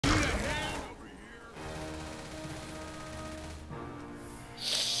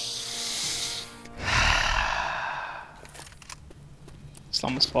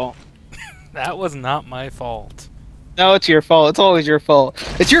Llama's fault. That was not my fault. No, it's your fault. It's always your fault.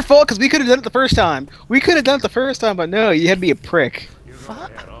 It's your fault because we could have done it the first time. We could have done it the first time, but no, you had to be a prick.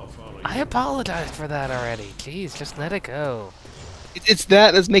 Fuck. I apologized for that already. Jeez, just let it go. It's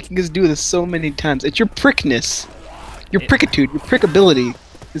that that's making us do this so many times. It's your prickness. Your It- prickitude, your prickability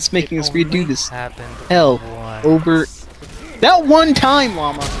is making us redo only this happened hell once. over. That one time,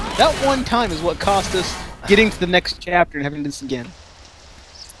 Llama. That one time is what cost us getting to the next chapter and having this again.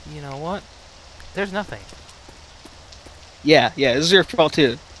 You know what? There's nothing. Yeah, this is your fault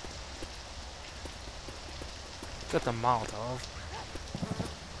too. Got the Molotov.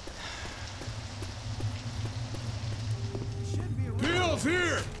 Bill's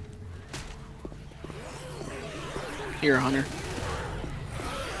here! Here, Hunter.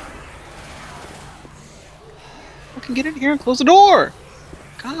 I can get in here and close the door.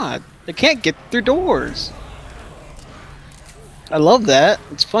 God, they can't get through doors. I love that.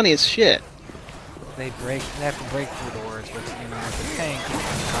 It's funny as shit. They have to break through doors, but you know, the tank.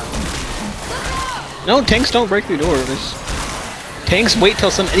 No, tanks don't break through doors. Tanks wait till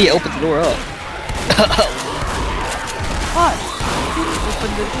some idiot opens the door up. What? You didn't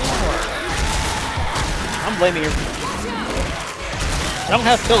open the door. I'm blaming you. I don't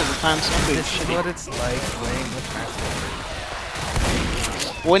have pills this time, so I'm doing This is shitty. what it's like playing with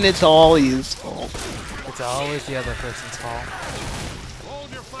passwords. When it's all his fault. It's always the other person's fault.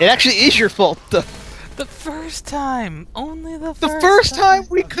 It actually is your fault. The first time! Only the first time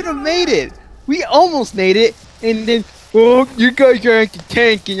we could have made it. We almost made it, and then, oh, you guys are at the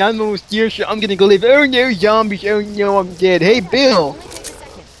tank, and I'm almost here, so I'm gonna go live. Oh no, zombies! Oh no, I'm dead. Hey, Bill.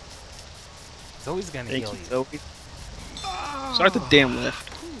 It's always gonna Thank heal you, you. Sophie. Start the damn lift.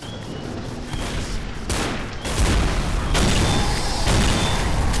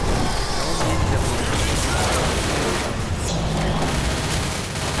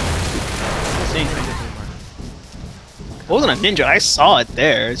 It wasn't a ninja. I saw it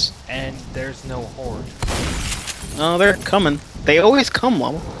there. And there's no horde. Oh, they're coming. They always come,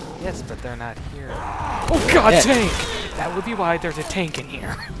 Mama. Yes, but they're not here. Oh god, Yeah. tank! That would be why there's a tank in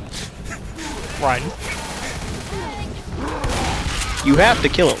here. Run. You have to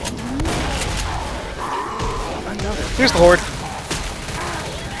kill it, Mama. Another. Here's the horde.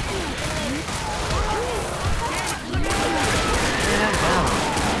 Man down.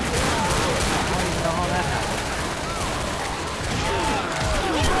 I don't even know how that happened.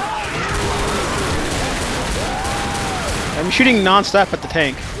 I'm shooting non-stop at the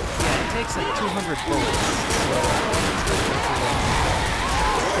tank. Yeah, it takes like 200 bullets.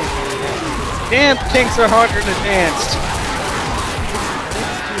 Damn, tanks are harder than advanced.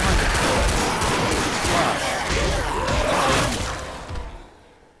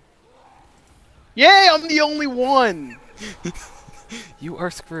 Yay, I'm the only one! You are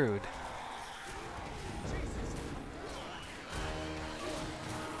screwed.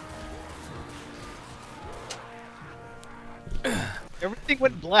 Everything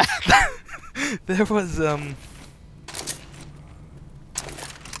went black. There was,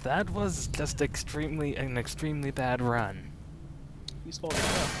 that was just an extremely bad run. You spelled it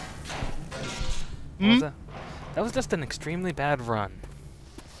out. What was that? That was just an extremely bad run.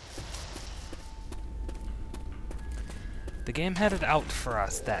 The game had it out for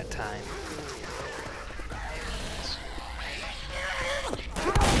us that time.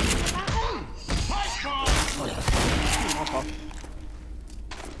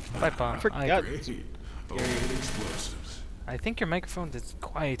 Pipe bomb. I forgot. Explosives. I think your microphone has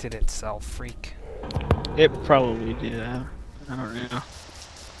quieted itself, freak. It probably did. I don't know.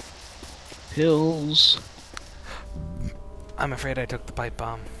 Pills. I'm afraid I took the pipe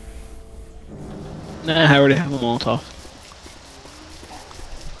bomb. Nah, I already have a Molotov.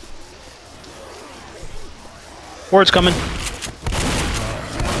 Horde's coming.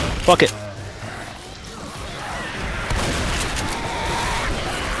 Fuck it.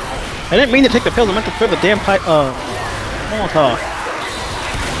 I didn't mean to take the pills. I meant to throw the damn pipe. Molotov.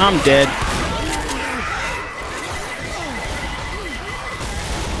 I'm dead.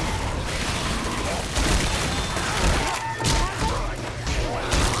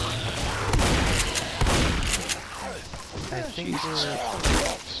 I think Stay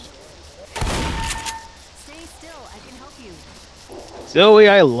still, I can help you. Zoe,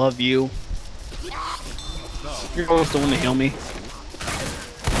 I love you. You're always the one to heal me.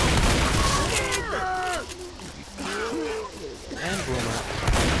 and Boomer.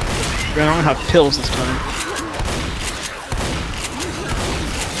 I don't have pills this time.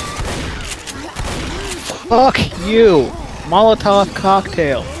 Fuck you! Molotov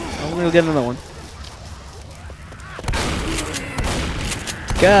cocktail. I'm gonna get another one.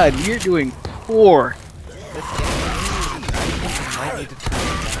 god, you're doing poor. This game, I think you might need to turn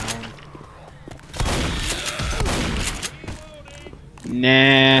it down.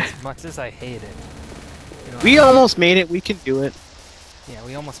 Nah. As much as I hate it. You know, We almost made it. We can do it. yeah,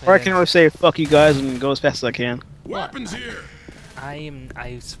 we almost Or I made can it. always say fuck you guys and go as fast as I can. Weapons here.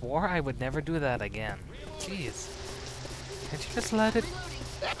 I swore I would never do that again. Jeez. Can't you just let it?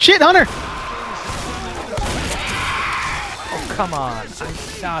 Shit, Hunter! Oh, come on. I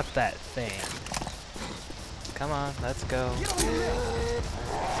shot that thing. Come on, let's go.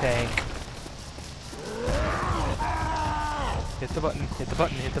 Tank. Hit the button, hit the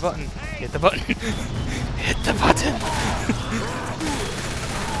button, hit the button, hit the button. Hit the button!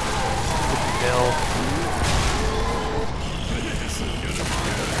 Bill.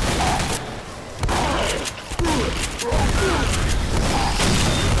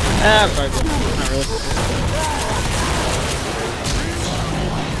 Ah, probably. Not really.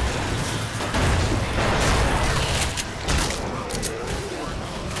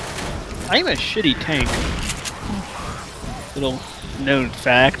 I'm a shitty tank. Little known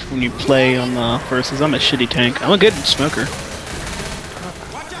fact when you play on the versus, I'm a shitty tank. I'm a good smoker. I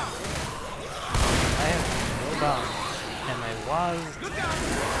have no bomb. And I was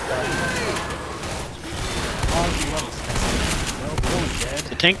well, Bill's dead.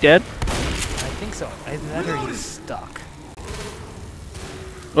 The tank dead? I think so. Either that or he's stuck.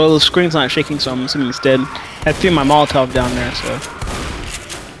 Well, the screen's not shaking, so I'm assuming it's dead. I threw my Molotov down there, so.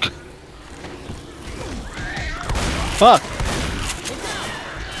 Fuck!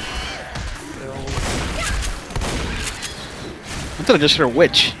 I thought I just hit a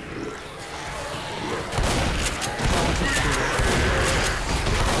witch.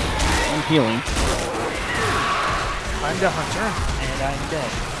 I'm healing. I'm the hunter, and I'm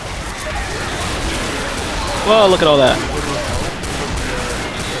dead. Whoa, look at all that.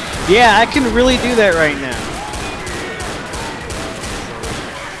 Yeah, I can really do that right now.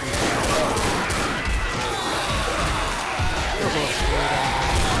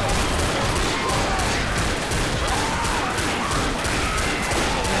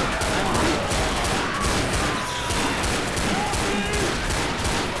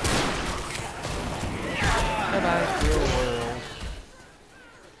 Bye-bye, real world.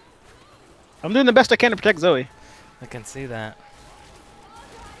 I'm doing the best I can to protect Zoe. I can see that.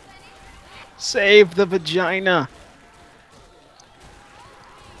 Save the vagina.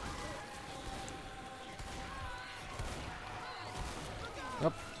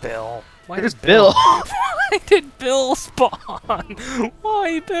 Oh, Bill. Why There's did Bill. Why did Bill spawn?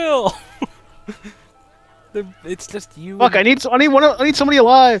 Why Bill? It's just you. Fuck! I need somebody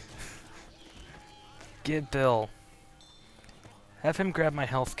alive. Get Bill. Have him grab my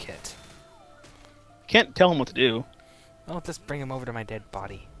health kit. Can't tell him what to do. I'll just bring him over to my dead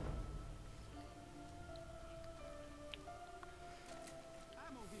body.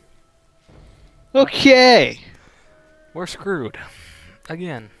 Okay. We're screwed.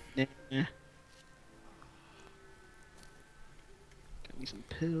 Again. Yeah. Got me some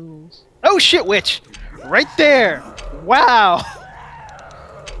pills. Oh shit, witch! Right there! Wow!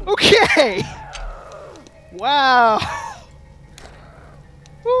 Okay! Wow!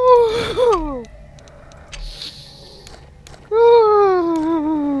 Woo!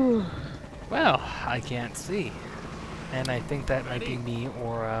 Woo! Well, I can't see. And I think that might be me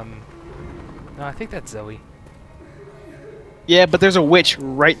or, no, I think that's Zoe. Yeah, but there's a witch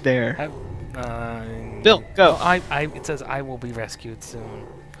right there. Bill, go. Oh, it says I will be rescued soon.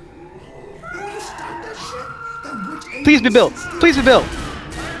 Please be Bill. Please be Bill.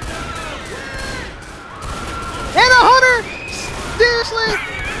 And a hunter! Seriously?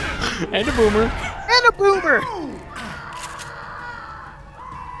 And a boomer. And a boomer!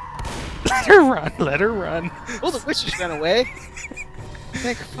 Let her run, let her run. Oh, the witch just ran away.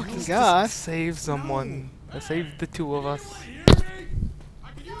 Thank fucking God. Save someone. Save the two of us.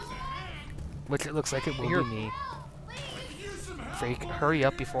 Which it looks like it will be me. Freak, hurry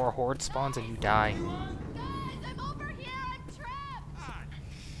up before a horde spawns and you die.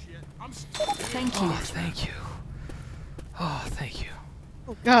 Thank you. Oh, thank you. Oh, thank you.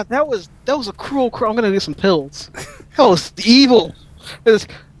 Oh God, that was a cruel. I'm gonna get some pills. That was evil.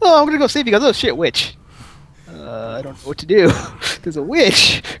 I'm gonna go save you guys. Oh shit, witch. I don't know what to do. There's a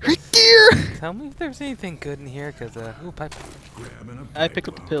witch right there. Tell me if there's anything good in here, cause ooh, pipe. I picked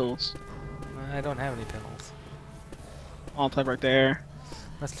up the pills. I don't have any pills. Molotov right there.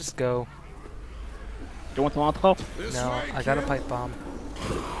 Let's just go. Do you want the Molotov? No, I got a pipe bomb.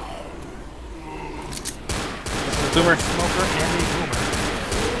 Boomer. Smoker and a boomer.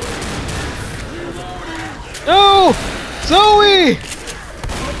 No! Zoe!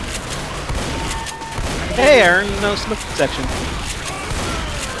 Hey, Aaron, no smoke section.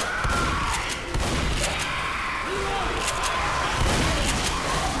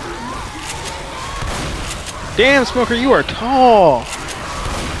 Damn, Smoker, you are tall.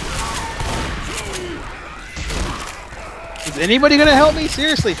 Is anybody gonna help me?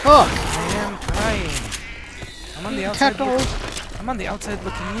 Seriously, fuck. I am trying. I'm on the outside. I'm on the outside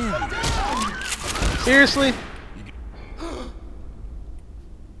looking in. Seriously?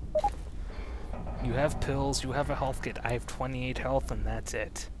 You have pills. You have a health kit. I have 28 health, and that's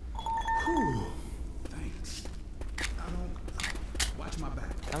it. Whew. Thanks. Watch my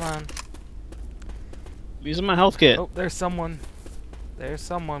back. Come on. I'm using my health kit. Oh, there's someone. There's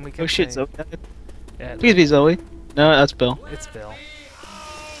someone we can. Oh shit, save. Zoe. Yeah, Please be Zoe. No, that's Bill. it's Bill.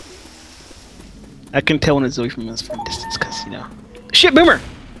 I can tell when it's Zoe from distance, cause you know. Shit, Boomer!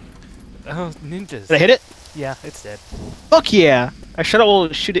 Oh, ninjas. Did I hit it? Yeah, it's dead. Fuck yeah! I shut up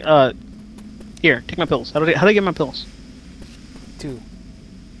while shooting. Here, take my pills. How do I get my pills? 2.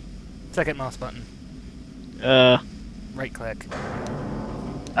 Second mouse button. Right click.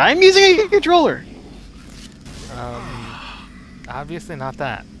 I'm using a controller. Obviously not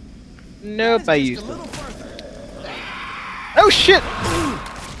that. Nope, I used it. Oh shit!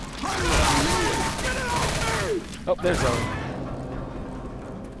 Oh, there's Zoe.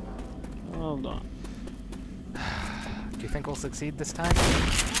 Hold on. Do you think we'll succeed this time?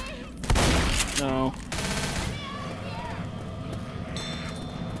 No.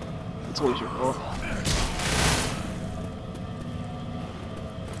 That's always your fault.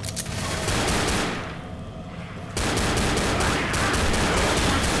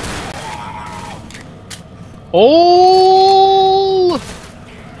 Oh!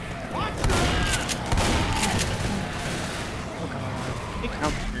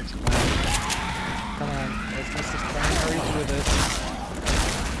 Come on, let's just try and hurry through this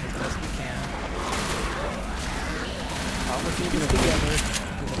as best we can. Let's do this together.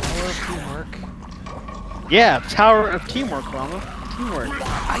 Do the power of teamwork. Yeah, Tower of Teamwork, Rama. Teamwork.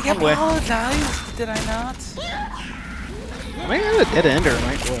 I Anyway. apologize, did I not? Am I at a dead end or am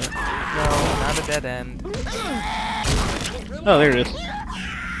I what? No, not a dead end. Oh, there it is.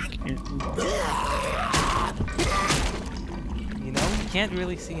 You know, you can't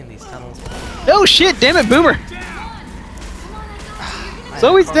really see in these tunnels. Oh shit, damn it, Boomer!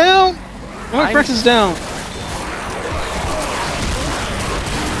 Zoe's down! My friend is down.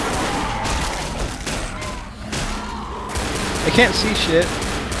 I can't see shit.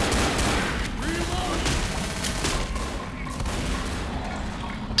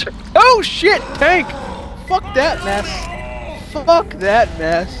 Oh shit, tank! Fuck that mess. Fuck that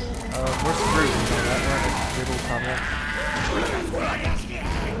mess. We're screwed, you know that, we're in a little tunnel.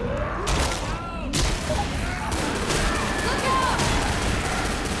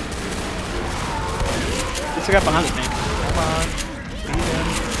 This guy behind the tank. Come on, beat him.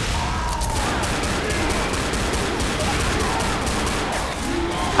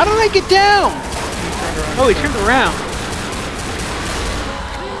 How did I get down? Oh, he turned around.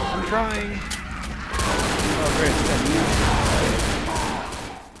 I'm trying. Oh, great.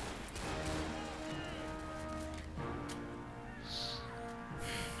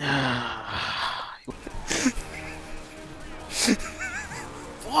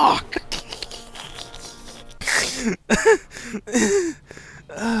 Fuck!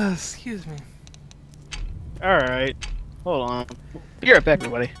 Excuse me. Alright. Hold on. Be right back,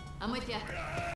 everybody. I'm with you.